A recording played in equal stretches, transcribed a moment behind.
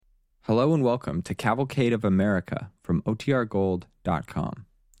Hello and welcome to Cavalcade of America from OTRGold.com.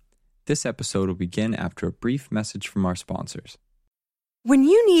 This episode will begin after a brief message from our sponsors. When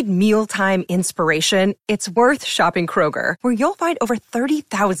you need mealtime inspiration, it's worth shopping Kroger, where you'll find over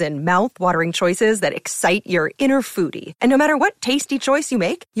 30,000 mouth-watering choices that excite your inner foodie. And no matter what tasty choice you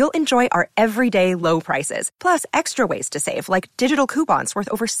make, you'll enjoy our everyday low prices, plus extra ways to save, like digital coupons worth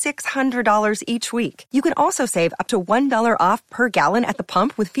over $600 each week. You can also save up to $1 off per gallon at the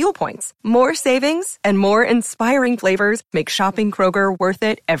pump with fuel points. More savings and more inspiring flavors make shopping Kroger worth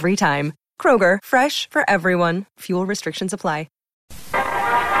it every time. Kroger, fresh for everyone. Fuel restrictions apply.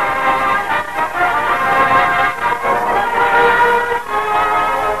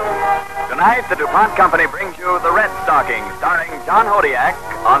 Tonight, the DuPont Company brings you the Red Stockings, starring John Hodiak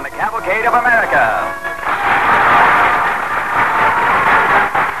on the Cavalcade of America.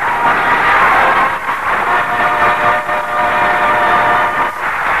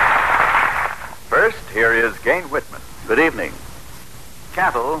 First, here is Gain Whitman. Good evening.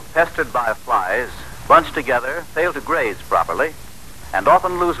 Cattle, pestered by flies, bunch together, fail to graze properly, and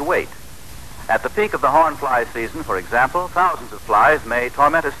often lose weight. At the peak of the horn fly season, for example, thousands of flies may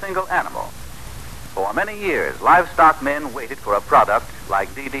torment a single animal. For many years, livestock men waited for a product like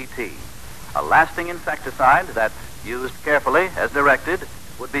DDT, a lasting insecticide that, used carefully as directed,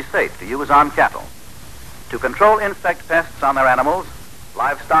 would be safe to use on cattle. To control insect pests on their animals,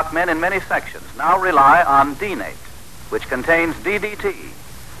 livestock men in many sections now rely on DNate, which contains DDT,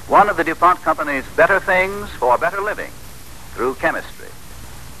 one of the DuPont Company's better things for better living, through chemistry.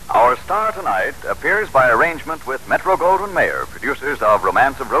 Our star tonight appears by arrangement with Metro-Goldwyn-Mayer, producers of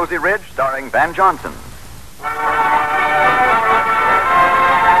Romance of Rosie Ridge, starring Van Johnson.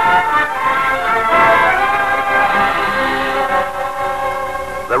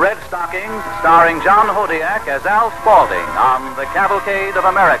 The Red Stockings, starring John Hodiak as Al Spaulding on the Cavalcade of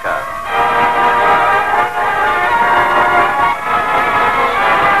America.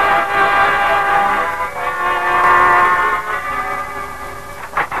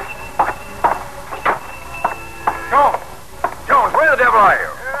 Jones, where the devil are you?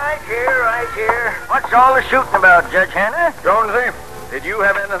 Right here. What's all the shooting about, Judge Hanna? Jonesy, did you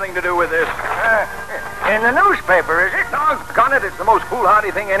have anything to do with this? In the newspaper, is it? Doggone it, it's the most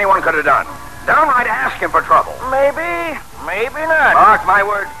foolhardy thing anyone could have done. Downright asking for trouble. Maybe not. Mark my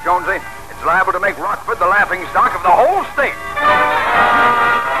words, Jonesy. It's liable to make Rockford the laughing stock of the whole state.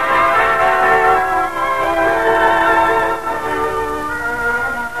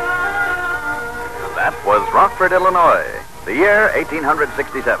 That was Rockford, Illinois, the year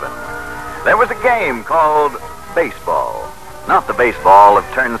 1867. There was a game called baseball. Not the baseball of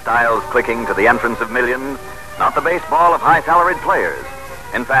turnstiles clicking to the entrance of millions. Not the baseball of high-salaried players.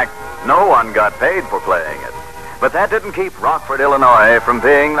 In fact, no one got paid for playing it. But that didn't keep Rockford, Illinois, from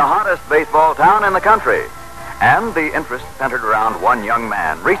being the hottest baseball town in the country. And the interest centered around one young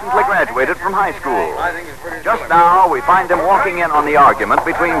man, recently graduated from high school. Just now, we find him walking in on the argument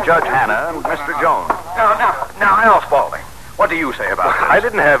between Judge Hanna and Mr. Jones. Now, Al Spaulding, what do you say about this? I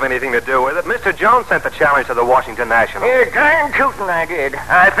didn't have anything to do with it. Mr. Jones sent the challenge to the Washington National. You're darn tootin' I did.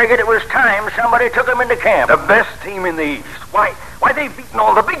 I figured it was time somebody took him into camp. The best team in the East. Why, they've beaten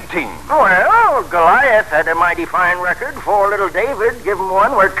all the big teams. Well, Goliath had a mighty fine record. Poor little David, give him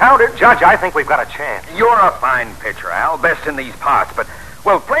one where it counted. Judge, I think we've got a chance. You're a fine pitcher, Al, best in these parts, but,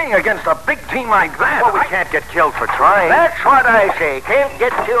 well, playing against a big team like that... Well, we can't get killed for trying. That's what I say. Can't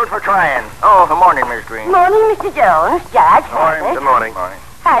get killed for trying. Oh, good morning, Miss Green. Morning, Mr. Jones. Judge. Good morning.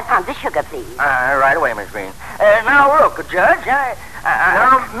 5 pounds of sugar, please. Right away, Miss Green. Now, look, Judge,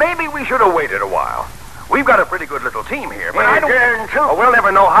 Now, maybe we should have waited a while. We've got a pretty good little team here, but I don't... Well, we'll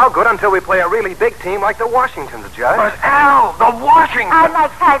never know how good until we play a really big team like the Washingtons, Judge. But, Al, the Washington... I'd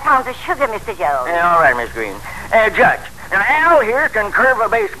like 5 pounds of sugar, Mr. Jones. All right, Miss Green. Judge, now, Al here can curve a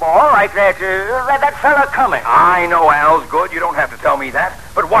baseball like that fella Cummings. I know Al's good. You don't have to tell me that.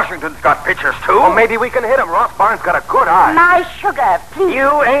 But Washington's got pitchers, too. Well, maybe we can hit him. Ross Barnes got a good eye. My sugar, please.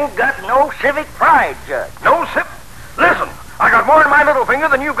 You ain't got no civic pride, Judge. No sip? Listen, I got more in my little finger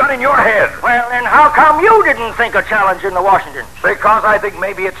than you've got in your head. Well, then how come you didn't think of challenging the Washington? Because I think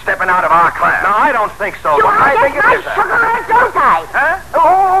maybe it's stepping out of our class. No, I don't think so. You I want think my it is. sugar, don't I? Huh?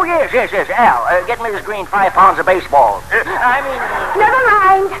 Oh, yes. Al, get Mrs. Green 5 pounds of baseballs. Never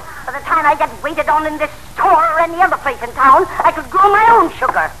mind. By the time I get waited on in this store or any other place in town, I could grow my own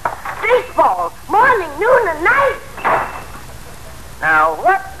sugar. Baseball, morning, noon, and night. Now,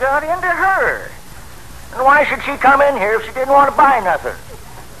 what got into her? And why should she come in here if she didn't want to buy nothing?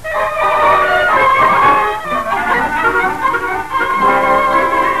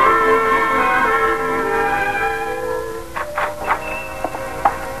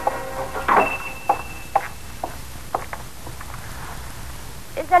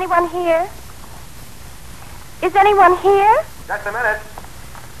 Is anyone here? Is anyone here? Just a minute.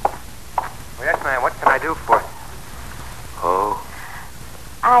 Oh, yes, ma'am. What can I do for you? Oh.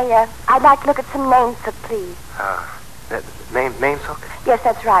 I'd like to look at some namesook, please. Namesook? Yes,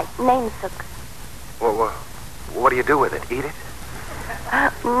 that's right. Namesook. Well, what do you do with it? Eat it?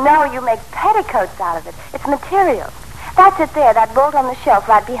 No, you make petticoats out of it. It's material. That's it there, that bolt on the shelf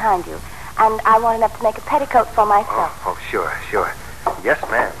right behind you. And I want enough to make a petticoat for myself. Oh, sure. Yes,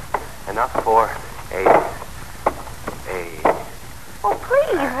 ma'am. Enough for a... Oh,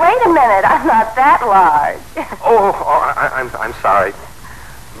 please, wait a minute. I'm not that large. I'm sorry.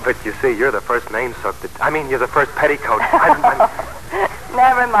 But you see, you're the first namesook you're the first petticoat.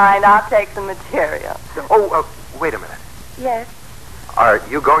 Never mind. I'll take some material. Wait a minute. Yes? Are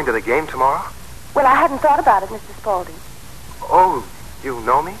you going to the game tomorrow? Well, I hadn't thought about it, Mr. Spaulding. Oh, you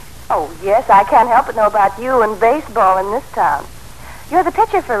know me? Oh, yes, I can't help but know about you and baseball in this town. You're the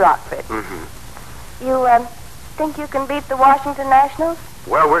pitcher for Rockford. Mm-hmm. You, think you can beat the Washington Nationals?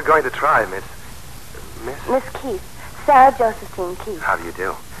 Well, we're going to try, Miss Keith. Sarah Josephine Keith. How do you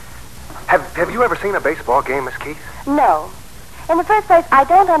do? Have you ever seen a baseball game, Miss Keith? No. In the first place, I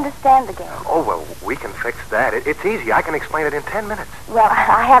don't understand the game. Oh, well, we can fix that. It's easy. I can explain it in 10 minutes. Well,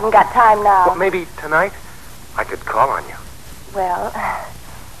 I haven't got time now. Well, maybe tonight I could call on you. Well,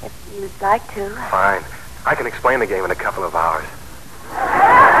 if you'd like to. Fine. I can explain the game in a couple of hours.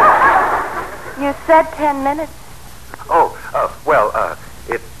 You said 10 minutes.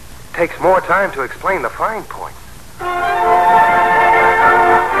 It takes more time to explain the fine points.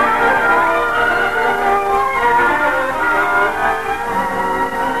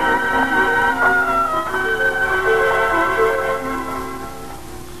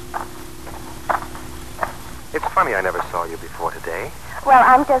 It's funny I never saw you before today. Well,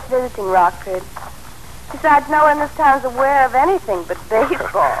 I'm just visiting Rockford. Besides, no one in this town's aware of anything but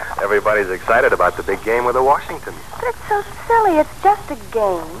baseball. Everybody's excited about the big game with the Washingtons. But it's so silly. It's just a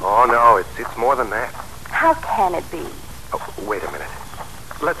game. Oh, no, it's more than that. How can it be? Oh, wait a minute.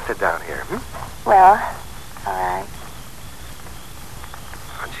 Let's sit down here, Well, all right.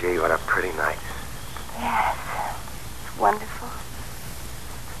 Oh, gee, what a pretty night. Yes. It's wonderful.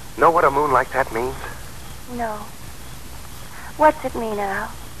 Know what a moon like that means? No. What's it mean, Al?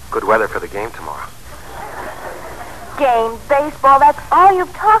 Good weather for the game tomorrow. Game, baseball, that's all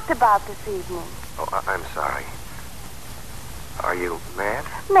you've talked about this evening. Oh, I'm sorry. Are you mad?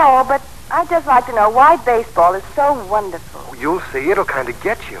 No, but I'd just like to know why baseball is so wonderful. Oh, you'll see. It'll kind of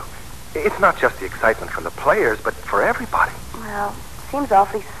get you. It's not just the excitement from the players, but for everybody. Well, seems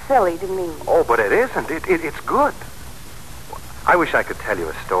awfully silly to me. Oh, but it isn't. It's good. I wish I could tell you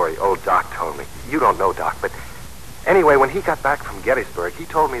a story old Doc told me. You don't know Doc, but anyway, when he got back from Gettysburg, he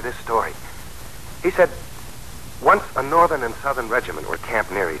told me this story. He said, once a northern and southern regiment were camped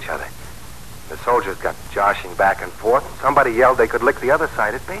near each other. The soldiers got joshing back and forth, and somebody yelled they could lick the other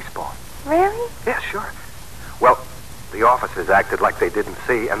side at baseball. Really? Yeah, sure. Well, the officers acted like they didn't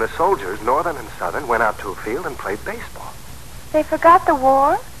see, and the soldiers, northern and southern, went out to a field and played baseball. They forgot the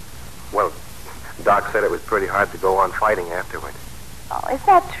war? Well, Doc said it was pretty hard to go on fighting afterward. Oh, is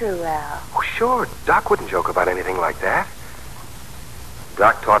that true, Al? Oh, sure. Doc wouldn't joke about anything like that.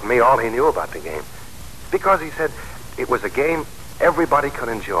 Doc taught me all he knew about the game. Because he said it was a game everybody could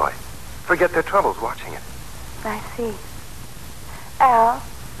enjoy. Forget their troubles watching it. I see. Al?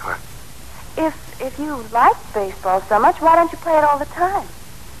 What? If you like baseball so much, why don't you play it all the time?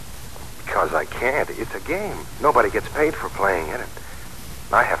 Because I can't. It's a game. Nobody gets paid for playing it, and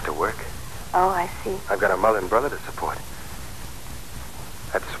I have to work. Oh, I see. I've got a mother and brother to support.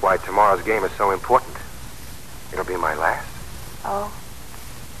 That's why tomorrow's game is so important. It'll be my last. Oh.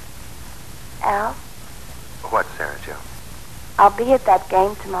 Al? What, Sarah Jo? I'll be at that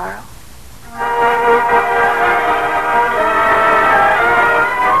game tomorrow.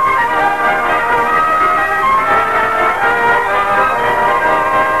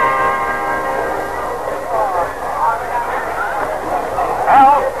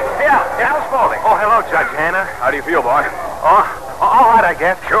 Al Spaulding. Oh, hello, Judge Hanna. How do you feel, boy? Oh, all right, I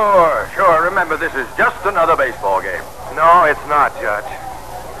guess. Sure. Remember, this is just another baseball game. No, it's not, Judge.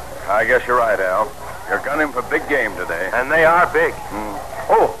 I guess you're right, Al. You're gunning for big game today. And they are big.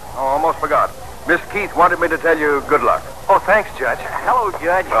 Oh, almost forgot. Miss Keith wanted me to tell you good luck. Oh, thanks, Judge. Hello,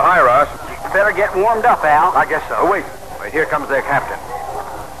 Judge. Hi, Ross. Better get warmed up, Al. I guess so. Oh, wait. Here comes their captain.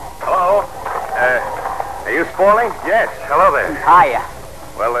 Hello. Are you Spaulding? Yes. Hello there. Hiya.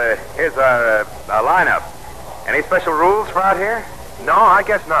 Well, here's our lineup. Any special rules for out here? No, I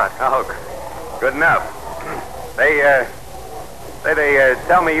guess not. Oh, good enough. They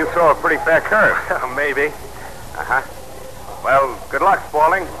tell me you throw a pretty fair curve. Maybe. Uh-huh. Well, good luck,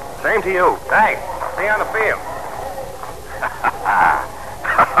 Spaulding. Same to you. Thanks. See you on the field.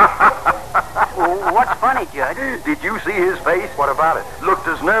 What's funny, Judge? Did you see his face? What about it? Looked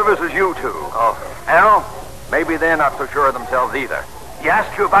as nervous as you two. Oh, Al, maybe they're not so sure of themselves either. He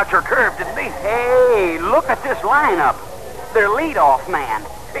asked you about your curve, didn't he? Hey, look at this lineup. Their leadoff man.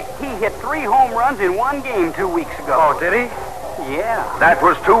 He hit 3 home runs in one game 2 weeks ago. Oh, did he? Yeah. That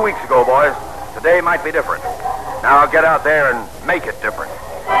was 2 weeks ago, boys. Today might be different. Now get out there and make it different.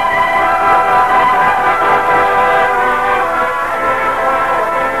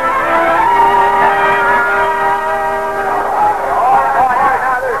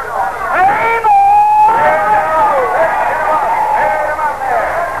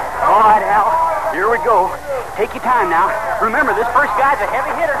 Take your time now. Remember, this first guy's a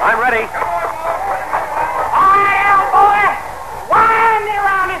heavy hitter. I'm ready. All right, Al, boy. Wind me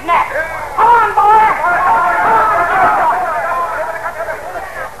around his neck. Come on, boy.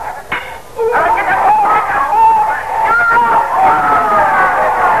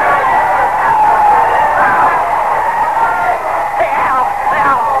 Hey, Al,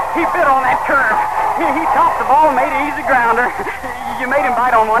 he bit on that curve. He topped the ball and made an easy grounder. You made him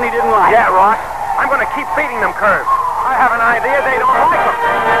bite on one he didn't like. Yeah, Ross. I'm going to keep feeding them curves. I have an idea they don't like them.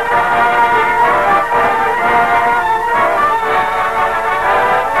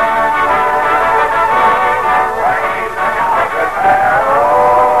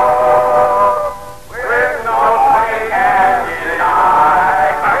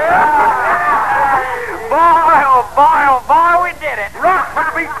 Boy, we did it.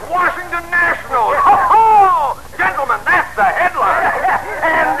 Rockford beats Washington Nationals. Oh, gentlemen, that's the headline.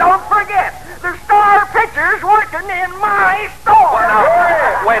 And don't forget, the star pitcher's working in my store. Well,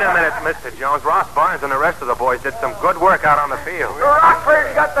 now, wait a minute, Mr. Jones. Ross Barnes and the rest of the boys did some good work out on the field.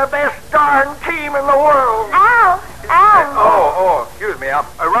 Rockford's got the best darn team in the world. Al! Excuse me, Al.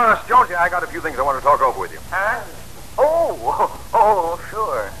 Ross, Jonesy, I got a few things I want to talk over with you. Huh? Oh,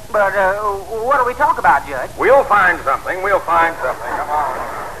 sure. But what do we talk about, Judge? We'll find something. Come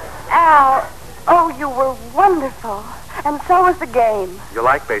on. Al, you were wonderful. And so was the game. You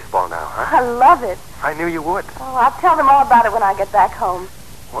like baseball now, huh? I love it. I knew you would. Oh, I'll tell them all about it when I get back home.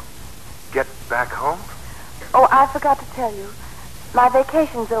 What? Get back home? Oh, I forgot to tell you. My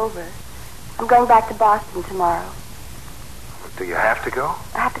vacation's over. I'm going back to Boston tomorrow. Do you have to go?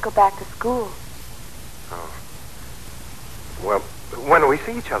 I have to go back to school. Well, when do we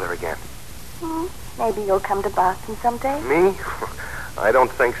see each other again? Maybe you'll come to Boston someday. Me? I don't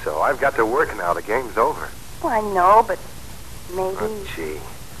think so. I've got to work now. The game's over. Well, I know, but maybe... Oh, gee.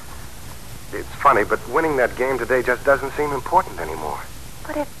 It's funny, but winning that game today just doesn't seem important anymore.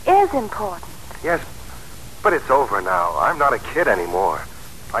 But it is important. Yes, but it's over now. I'm not a kid anymore.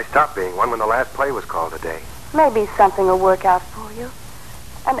 I stopped being one when the last play was called today. Maybe something will work out for you.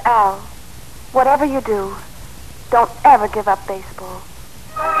 And Al, whatever you do, don't ever give up baseball.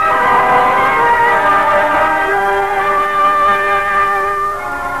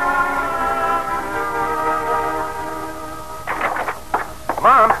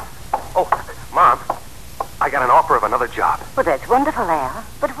 Mom! Oh, Mom, I got an offer of another job. Well, that's wonderful, Al.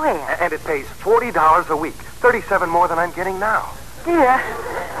 But where? And it pays $40 a week. 37 more than I'm getting now. Dear,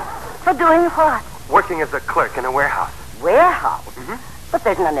 for doing what? Working as a clerk in a warehouse. Warehouse? Mm-hmm. But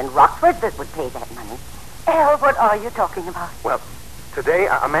there's none in Rockford that would pay that money. Al, what are you talking about? Well, today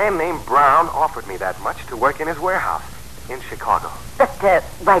a man named Brown offered me that much to work in his warehouse in Chicago. But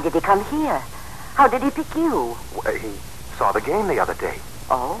why did he come here? How did he pick you? Well, he saw the game the other day.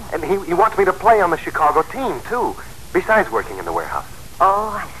 Oh? And he wants me to play on the Chicago team, too, besides working in the warehouse. Oh,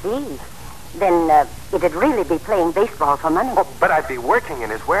 I see. Then it'd really be playing baseball for money. Oh, but I'd be working in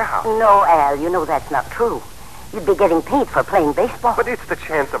his warehouse. No, Al, you know that's not true. You'd be getting paid for playing baseball. But it's the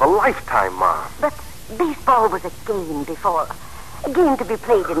chance of a lifetime, Mom. But baseball was a game before. A game to be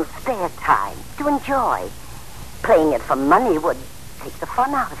played in spare time, to enjoy. Playing it for money would take the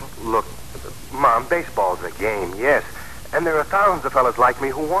fun out of it. Look, Mom, baseball's a game, yes. And there are thousands of fellas like me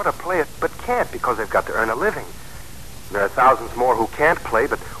who want to play it but can't because they've got to earn a living. There are thousands more who can't play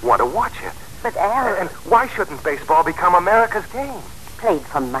but want to watch it. But, Al... And why shouldn't baseball become America's game? Played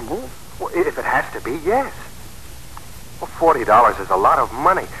for money? Well, if it has to be, yes. Well, $40 is a lot of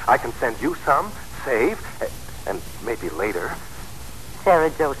money. I can send you some, save, and maybe later. Sarah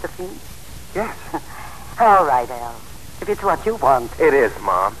Josephine? Yes. All right, Al. If it's what you want. It is,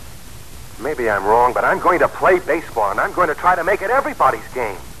 Mom. Maybe I'm wrong, but I'm going to play baseball, and I'm going to try to make it everybody's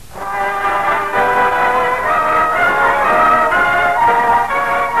game.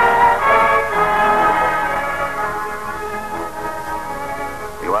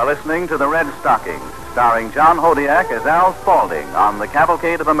 You are listening to the Red Stockings, starring John Hodiak as Al Spaulding on the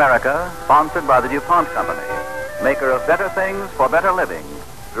Cavalcade of America, sponsored by the DuPont Company, maker of better things for better living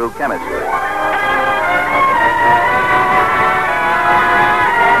through chemistry.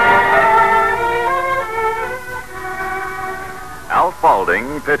 Al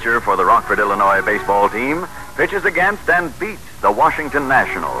Spaulding, pitcher for the Rockford, Illinois baseball team, pitches against and beats the Washington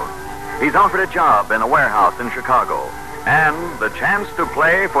Nationals. He's offered a job in a warehouse in Chicago and the chance to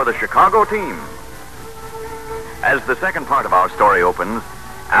play for the Chicago team. As the second part of our story opens,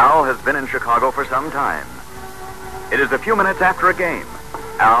 Al has been in Chicago for some time. It is a few minutes after a game.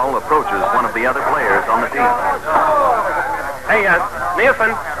 Al approaches one of the other players on the team. Hey, Nielsen.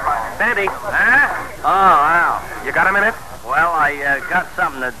 Sandy. Huh? Oh, Al. You got a minute? Well, I got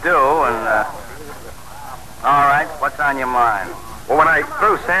something to do, and, all right, what's on your mind? Well, when I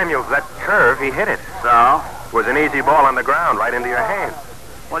threw Samuels that curve, he hit it. So? It was an easy ball on the ground, right into your hand.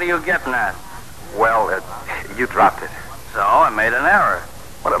 What are you getting at? Well, you dropped it. So, I made an error.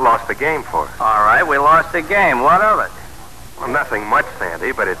 Well, it lost the game for us. All right, we lost the game. What of it? Well, nothing much,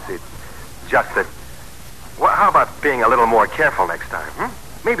 Sandy, but it's just that... Well, how about being a little more careful next time,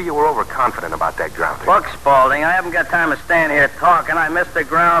 Maybe you were overconfident about that grounder. Look, Spaulding, I haven't got time to stand here talking. I missed the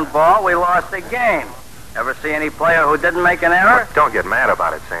ground ball. We lost the game. Ever see any player who didn't make an error? Well, don't get mad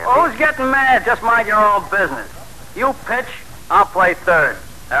about it, Sandy. Who's getting mad? Just mind your own business. You pitch, I'll play third.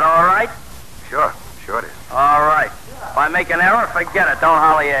 That all right? Sure it is. All right. If I make an error, forget it. Don't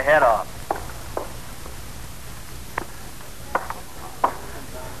holler your head off.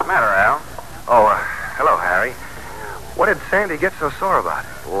 What's the matter, Al? Oh, hello, Harry. What did Sandy get so sore about?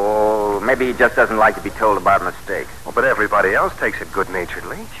 Oh, maybe he just doesn't like to be told about a mistake. Well, but everybody else takes it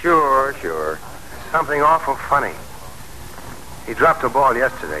good-naturedly. Sure. Something awful funny. He dropped a ball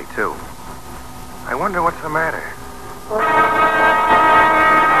yesterday, too. I wonder what's the matter.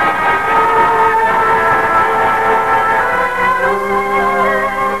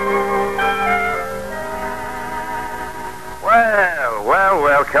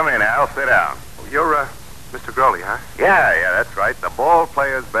 Well, come in, Al. Sit down. You're, Mr. Growley, huh? Yeah, that's right. The ball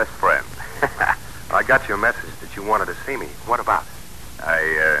player's best friend. I got your message that you wanted to see me. What about?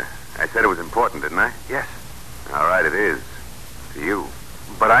 I said it was important, didn't I? Yes. All right, it is. To you.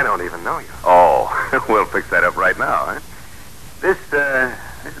 But I don't even know you. Oh, we'll fix that up right now, huh? This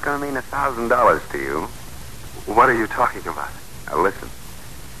is going to mean $1,000 to you. What are you talking about? Now, listen.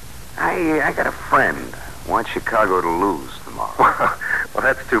 I got a friend. Wants Chicago to lose tomorrow. Well,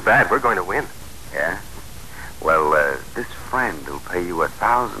 that's too bad. We're going to win. Yeah? Well, this friend will pay you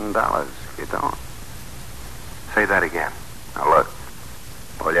 $1,000 if you don't. Say that again. Now, look.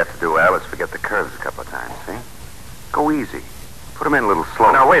 All you have to do, Al, is forget the curves a couple of times, see? Go easy. Put them in a little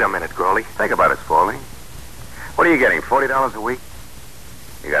slow. Now, wait a minute, Growley. Think about it, Spaulding. What are you getting, $40 a week?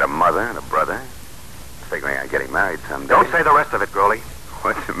 You got a mother and a brother. Figuring on getting married someday. Don't say the rest of it, Growley.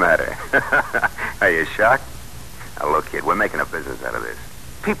 What's the matter? Are you shocked? Now, look, kid, we're making a business out of this.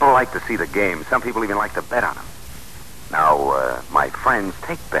 People like to see the game. Some people even like to bet on them. Now, my friends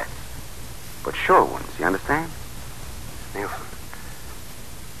take bets. But sure ones, you understand? Nielsen.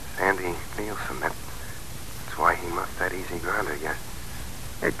 Sandy Nielsen. That's why he muffed that easy grounder, yes.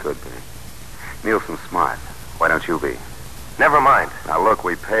 It could be. Nielsen's smart. Why don't you be? Never mind. Now, look,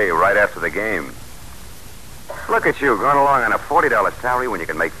 we pay right after the game. Look at you, going along on a $40 salary when you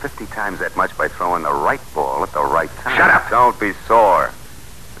can make 50 times that much by throwing the right ball at the right time. Shut up! Don't be sore.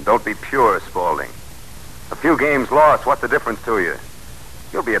 And don't be pure, Spaulding. A few games lost, what's the difference to you?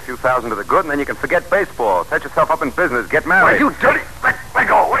 You'll be a few thousand to the good, and then you can forget baseball. Set yourself up in business. Get married. Why, you dirty... Let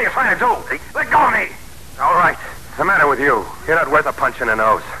go. What are you trying to do? Let go of me. All right. What's the matter with you? You're not worth a punch in the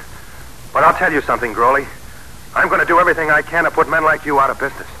nose. But I'll tell you something, Growley. I'm going to do everything I can to put men like you out of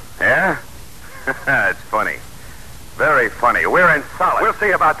business. Yeah? It's funny. Very funny. We're in solid. We'll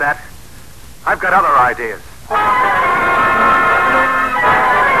see about that. I've got other ideas.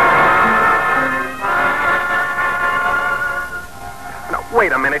 Now,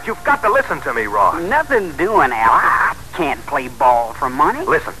 wait a minute. You've got to listen to me, Ross. Nothing doing, Al. I can't play ball for money.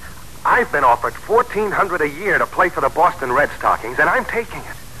 Listen, I've been offered $1,400 a year to play for the Boston Red Stockings, and I'm taking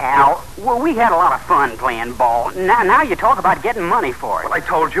it. Al, well, we had a lot of fun playing ball. Now you talk about getting money for it. Well, I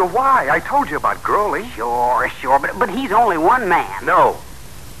told you why. I told you about Growley. Sure, but he's only one man. No.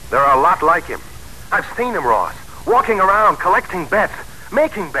 There are a lot like him. I've seen him, Ross, walking around, collecting bets,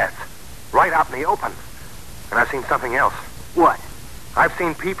 making bets, right out in the open. And I've seen something else. What? I've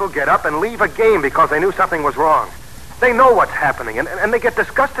seen people get up and leave a game because they knew something was wrong. They know what's happening, and they get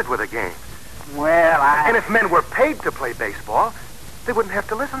disgusted with the game. Well, And if men were paid to play baseball, they wouldn't have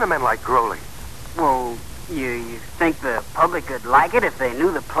to listen to men like Growley. Well, You think the public would like it if they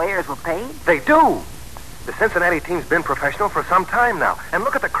knew the players were paid? They do. The Cincinnati team's been professional for some time now, and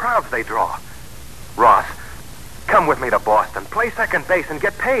look at the crowds they draw. Ross, come with me to Boston, play second base, and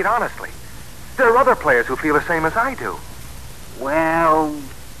get paid honestly. There are other players who feel the same as I do. Well,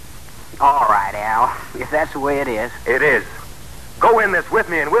 all right, Al, if that's the way it is. It is. Go in this with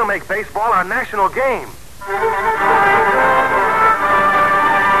me, and we'll make baseball our national game.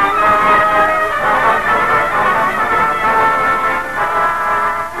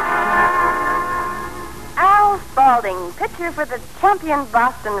 Al Spaulding, pitcher for the champion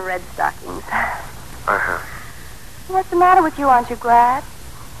Boston Red Stockings. Uh-huh. What's the matter with you? Aren't you glad?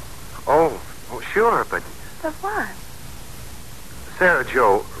 Oh, sure, but... But what? Sarah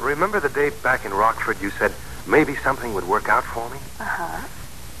Joe, remember the day back in Rockford you said maybe something would work out for me? Uh-huh.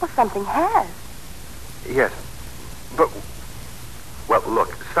 Well, something has. Yes, but... Well,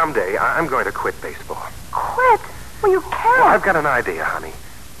 look, someday I'm going to quit baseball. Quit? Well, you can't. Well, I've got an idea, honey.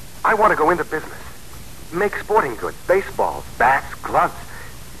 I want to go into business. Make sporting goods, baseballs, bats, gloves.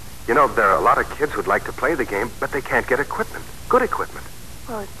 You know, there are a lot of kids who'd like to play the game, but they can't get equipment. Good equipment.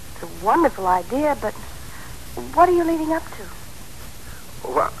 Well, it's a wonderful idea, but what are you leading up to?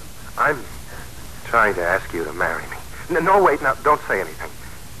 Well, I'm trying to ask you to marry me. No, wait, now, don't say anything.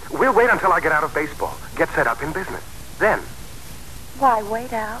 We'll wait until I get out of baseball, get set up in business. Then. Why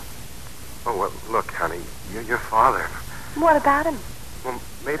wait, Al? Oh, well, look, honey, you're your father. What about him? Well,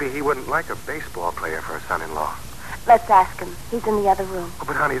 maybe he wouldn't like a baseball player for a son-in-law. Let's ask him. He's in the other room. Oh,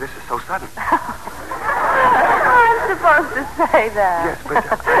 but, honey, this is so sudden. I'm supposed to say that. Yes, but...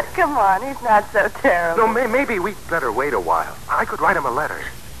 Come on, he's not so terrible. No, maybe we'd better wait a while. I could write him a letter.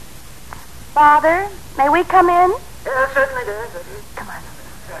 Father, may we come in? Certainly do. Come on.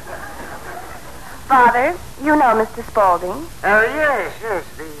 Father, you know Mr. Spaulding. Oh, yes,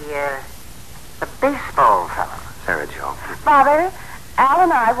 the baseball fellow. Sarah Joe. Father, Al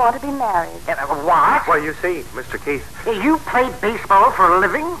and I want to be married. What? Well, you see, Mr. Keith. You play baseball for a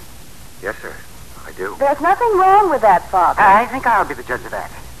living? Yes, sir. I do. There's nothing wrong with that, Father. I think I'll be the judge of that.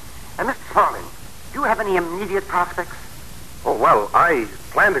 Mr. Spaulding, do you have any immediate prospects? Oh, well, I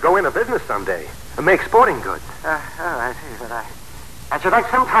plan to go into business someday and make sporting goods. I see. But I should like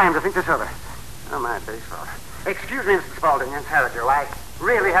some time to think this over. Oh, my baseball. Excuse me, Mr. Spaulding and Sarah Joe. I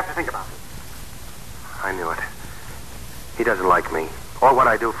really have to think about it. I knew it. He doesn't like me or what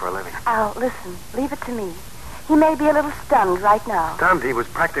I do for a living. Al, listen, leave it to me. He may be a little stunned right now. Stunned? He was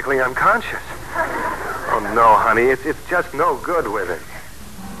practically unconscious. Oh, no, honey. It's just no good with it.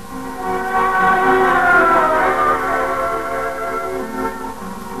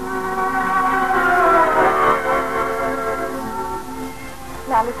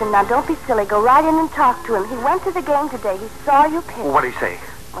 Now, listen, don't be silly. Go right in and talk to him. He went to the game today. He saw you pitch. Well, what'd he say?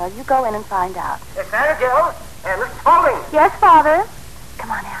 Well, you go in and find out. Sarah Joe, Mr. Spaulding. Yes, Father?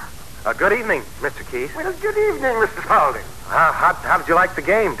 Come on, Al. Good evening, Mr. Keith. Well, good evening, Mr. Spaulding. How did you like the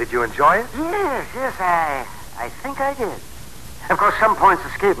game? Did you enjoy it? Yes, I think I did. Of course, some points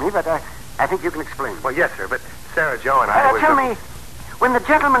escape me, but I think you can explain. Well, yes, sir, but Sarah Joe and I... Tell me, when the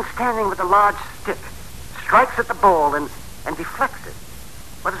gentleman standing with the large stick strikes at the ball and deflects it,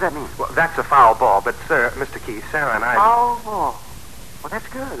 what does that mean? Well, that's a foul ball, but, sir, Mr. Keith, Sarah and I... Foul ball. Well, that's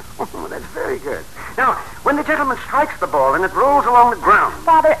good. That's very good. Now, when the gentleman strikes the ball and it rolls along the ground...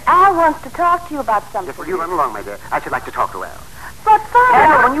 Father, Al wants to talk to you about something. Yes, well, you run along, my dear. I should like to talk to Al. But, Father...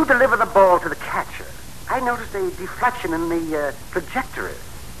 Al, when you deliver the ball to the catcher, I noticed a deflection in the trajectory.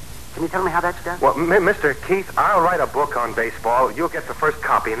 Can you tell me how that's done? Well, Mr. Keith, I'll write a book on baseball. You'll get the first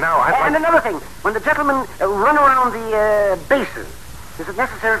copy. Now, And another thing, when the gentlemen run around the bases, is it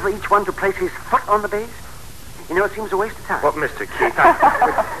necessary for each one to place his foot on the base? You know, it seems a waste of time. Well, Mr. Keith,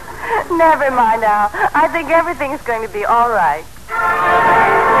 Never mind, Al. I think everything's going to be all right.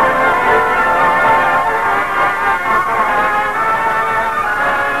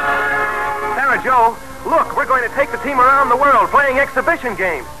 Sarah Joe, look, we're going to take the team around the world playing exhibition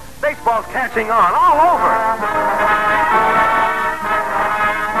games. Baseball's catching on all over.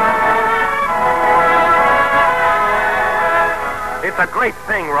 It's a great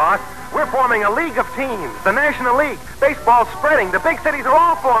thing, Ross. We're forming a league of teams, the National League. Baseball's spreading. The big cities are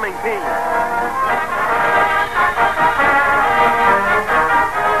all forming teams.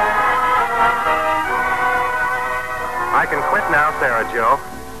 I can quit now, Sarah Joe.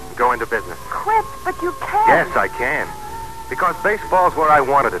 Go into business. Quit, but you can't. Yes, I can. Because baseball's where I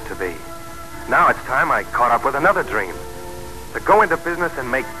wanted it to be. Now it's time I caught up with another dream. To go into business and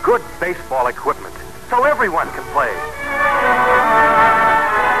make good baseball equipment so everyone can play.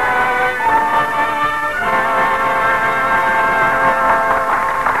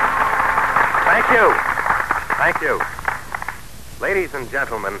 Thank you. and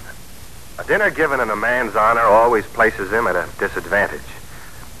gentlemen, a dinner given in a man's honor always places him at a disadvantage.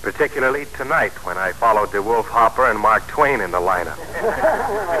 Particularly tonight when I followed DeWolf Hopper and Mark Twain in the lineup.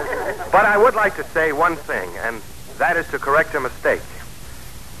 But I would like to say one thing, and that is to correct a mistake.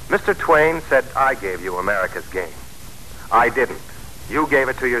 Mr. Twain said I gave you America's game. I didn't. You gave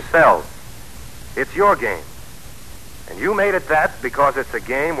it to yourselves. It's your game. And you made it that because it's a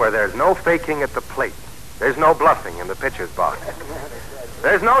game where there's no faking at the plate. There's no bluffing in the pitcher's box.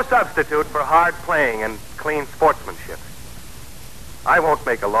 There's no substitute for hard playing and clean sportsmanship. I won't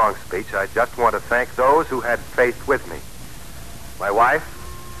make a long speech. I just want to thank those who had faith with me. My wife,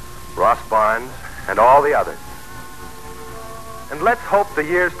 Ross Barnes, and all the others. And let's hope the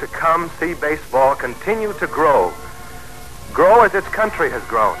years to come see baseball continue to grow. Grow as its country has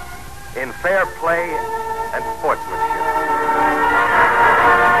grown, in fair play and sportsmanship.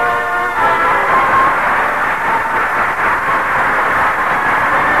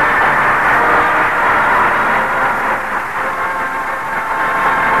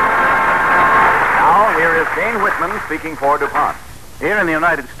 Jane Whitman speaking for DuPont. Here in the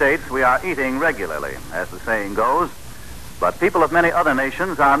United States, we are eating regularly, as the saying goes, but people of many other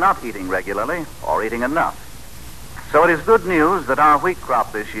nations are not eating regularly or eating enough. So it is good news that our wheat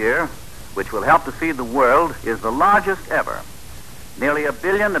crop this year, which will help to feed the world, is the largest ever, nearly 1.5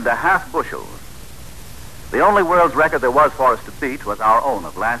 billion bushels. The only world's record there was for us to beat was our own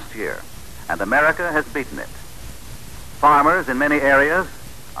of last year, and America has beaten it. Farmers in many areas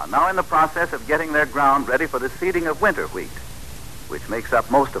are now in the process of getting their ground ready for the seeding of winter wheat, which makes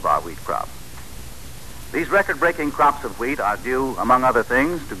up most of our wheat crop. These record-breaking crops of wheat are due, among other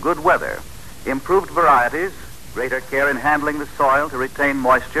things, to good weather, improved varieties, greater care in handling the soil to retain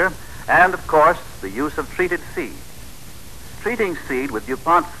moisture, and, of course, the use of treated seed. Treating seed with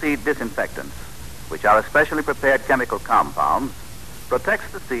DuPont seed disinfectants, which are a specially prepared chemical compounds,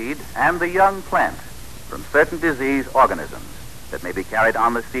 protects the seed and the young plant from certain disease organisms that may be carried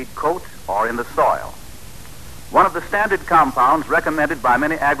on the seed coat or in the soil. One of the standard compounds recommended by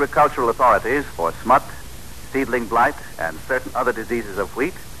many agricultural authorities for smut, seedling blight, and certain other diseases of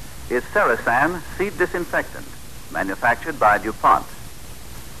wheat is Cerasan seed disinfectant, manufactured by DuPont.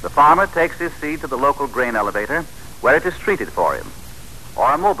 The farmer takes his seed to the local grain elevator where it is treated for him,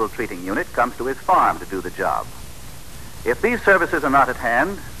 or a mobile treating unit comes to his farm to do the job. If these services are not at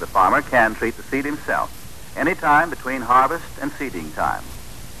hand, the farmer can treat the seed himself any time between harvest and seeding time.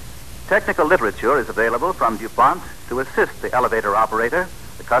 Technical literature is available from DuPont to assist the elevator operator,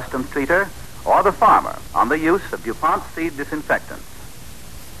 the customs treater, or the farmer on the use of DuPont seed disinfectants.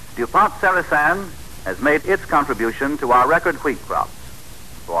 DuPont Cerasan has made its contribution to our record wheat crops,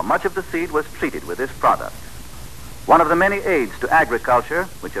 for much of the seed was treated with this product. One of the many aids to agriculture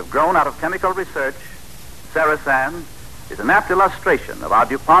which have grown out of chemical research, Cerasan is an apt illustration of our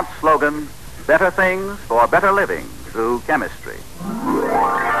DuPont slogan, better things for better living through chemistry.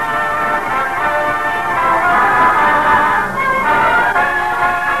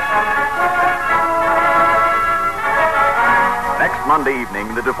 Next Monday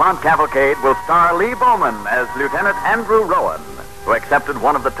evening, the DuPont Cavalcade will star Lee Bowman as Lieutenant Andrew Rowan, who accepted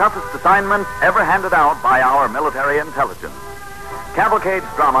one of the toughest assignments ever handed out by our military intelligence. Cavalcade's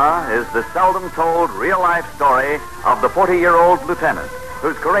drama is the seldom-told real-life story of the 40-year-old lieutenant,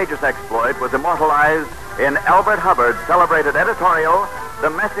 whose courageous exploit was immortalized in Albert Hubbard's celebrated editorial,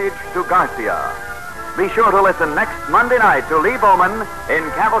 The Message to Garcia. Be sure to listen next Monday night to Lee Bowman in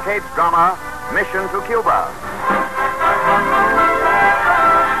Cavalcade's drama, Mission to Cuba.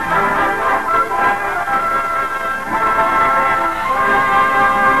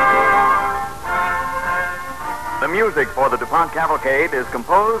 The music for the DuPont Cavalcade is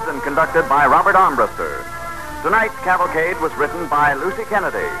composed and conducted by Robert Armbruster. Tonight's Cavalcade was written by Lucy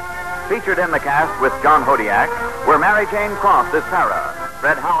Kennedy. Featured in the cast with John Hodiak were Mary Jane Croft as Sarah,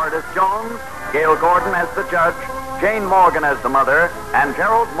 Fred Howard as Jones, Gail Gordon as the judge, Jane Morgan as the mother, and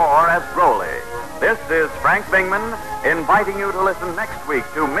Gerald Moore as Broly. This is Frank Bingman inviting you to listen next week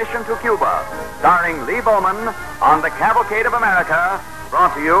to Mission to Cuba, starring Lee Bowman on the Cavalcade of America,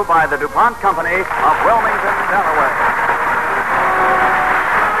 brought to you by the DuPont Company of Wilmington, Delaware.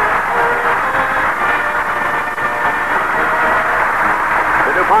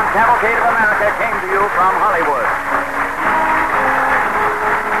 The DuPont Cavalcade of America came to you from Hollywood.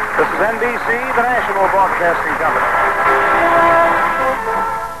 This is NBC, the national broadcasting company.